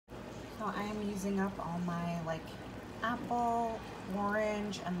So I am using up all my like apple,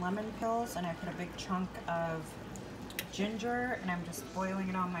 orange, and lemon pills, and I put a big chunk of ginger and I'm just boiling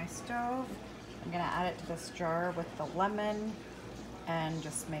it on my stove. I'm gonna add it to this jar with the lemon and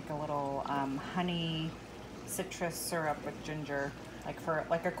just make a little honey citrus syrup with ginger,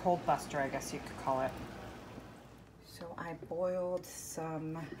 like a cold buster, I guess you could call it. So I boiled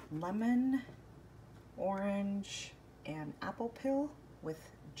some lemon, orange, and apple pill with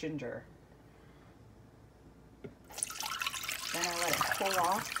ginger. Then I let it cool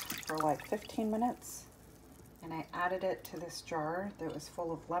off for like 15 minutes. And I added it to this jar that was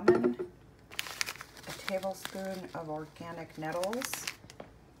full of lemon, a tablespoon of organic nettles.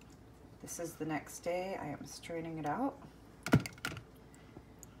 This is the next day. I am straining it out.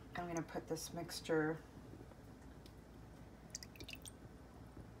 I'm gonna put this mixture,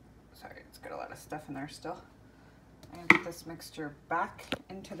 sorry, it's got a lot of stuff in there still. I'm gonna put this mixture back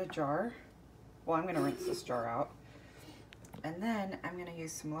into the jar. Well, I'm gonna rinse this jar out. And then I'm gonna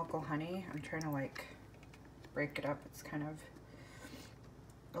use some local honey. I'm trying to like break it up. It's kind of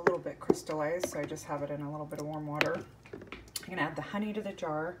a little bit crystallized, so I just have it in a little bit of warm water. I'm gonna add the honey to the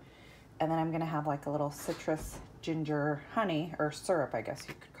jar, and then I'm gonna have like a little citrus ginger honey, or syrup, I guess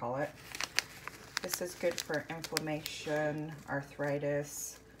you could call it. This is good for inflammation,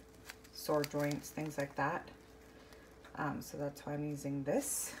 arthritis, sore joints, things like that. So that's why I'm using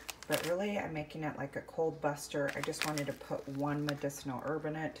this. But really, I'm making it like a cold buster. I just wanted to put one medicinal herb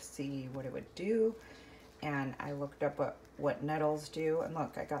in it to see what it would do. And I looked up what Nettles do. And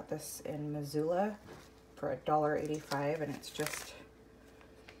look, I got this in Missoula for $1.85, and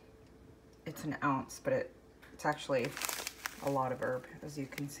it's an ounce, but it's actually a lot of herb, as you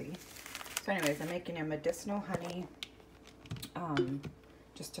can see. So anyways, I'm making a medicinal honey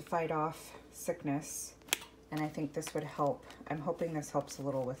just to fight off sickness. And I think this would help. I'm hoping this helps a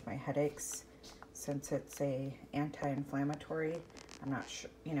little with my headaches since it's a anti-inflammatory. I'm not sure,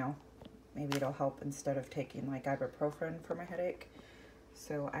 you know, maybe it'll help instead of taking like ibuprofen for my headache.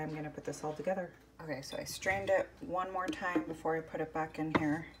 So I'm gonna put this all together. Okay, so I strained it one more time before I put it back in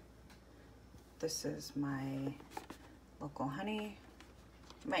here. This is my local honey.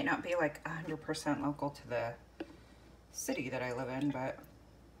 It might not be like 100% local to the city that I live in, but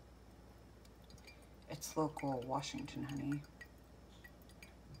it's local Washington honey.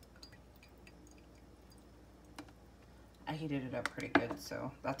 I heated it up pretty good,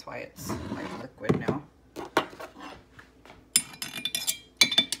 so that's why it's like liquid now.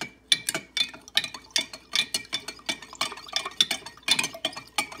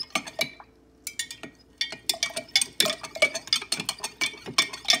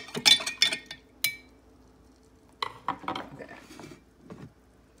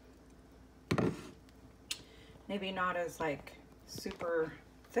 Maybe not as like super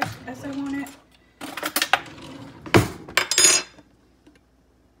thick as I want it.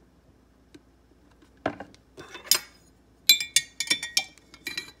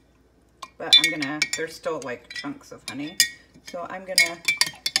 But there's still like chunks of honey. So I'm gonna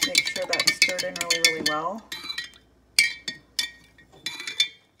make sure that's stirred in really, really well.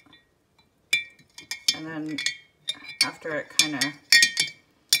 And then after it kind of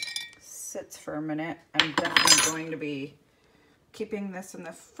sits for a minute, I'm definitely going to be keeping this in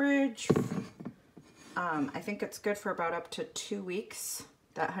the fridge. I think it's good for about up to 2 weeks.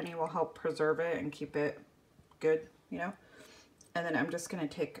 That honey will help preserve it and keep it good, you know. And then I'm just going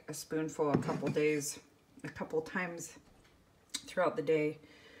to take a spoonful a couple times throughout the day.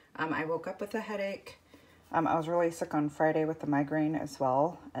 I woke up with a headache. I was really sick on Friday with the migraine as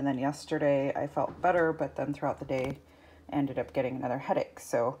well. And then yesterday I felt better, but then throughout the day I ended up getting another headache.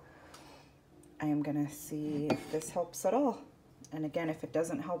 So I am gonna see if this helps at all. And again, if it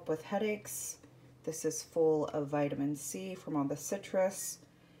doesn't help with headaches, this is full of vitamin C from all the citrus.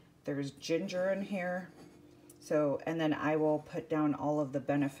 There's ginger in here. So, and then I will put down all of the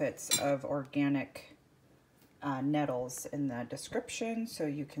benefits of organic nettles in the description, so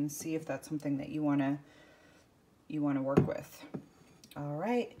you can see if that's something that you wanna work with. All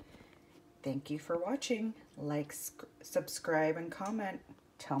right, thank you for watching. Like, subscribe, and comment.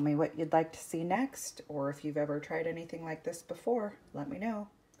 Tell me what you'd like to see next, or if you've ever tried anything like this before, let me know.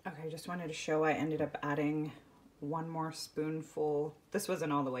 Okay, I just wanted to show I ended up adding one more spoonful. This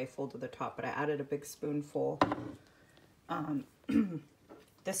wasn't all the way full to the top, but I added a big spoonful.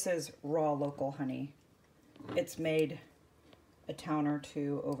 This is raw local honey. It's made a town or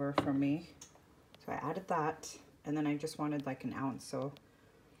two over from me. So I added that, and then I just wanted like an ounce. So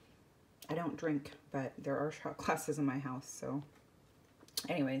I don't drink, but there are shot glasses in my house, so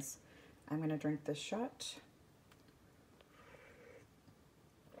anyways, I'm gonna drink this shot.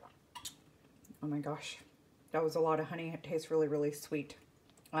 Oh my gosh, that was a lot of honey. It tastes really, really sweet,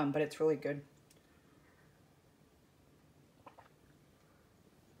 but it's really good.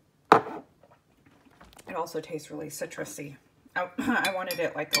 It also tastes really citrusy. I wanted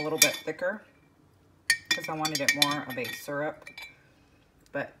it like a little bit thicker because I wanted it more of a syrup,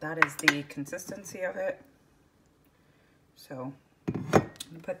 but that is the consistency of it. So I'm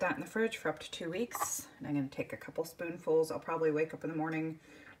gonna put that in the fridge for up to 2 weeks, and I'm gonna take a couple spoonfuls. I'll probably wake up in the morning,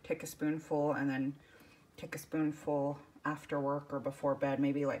 take a spoonful, and then take a spoonful after work or before bed,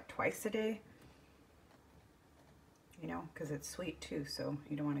 maybe like twice a day, you know, because it's sweet too, so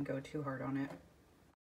you don't want to go too hard on it.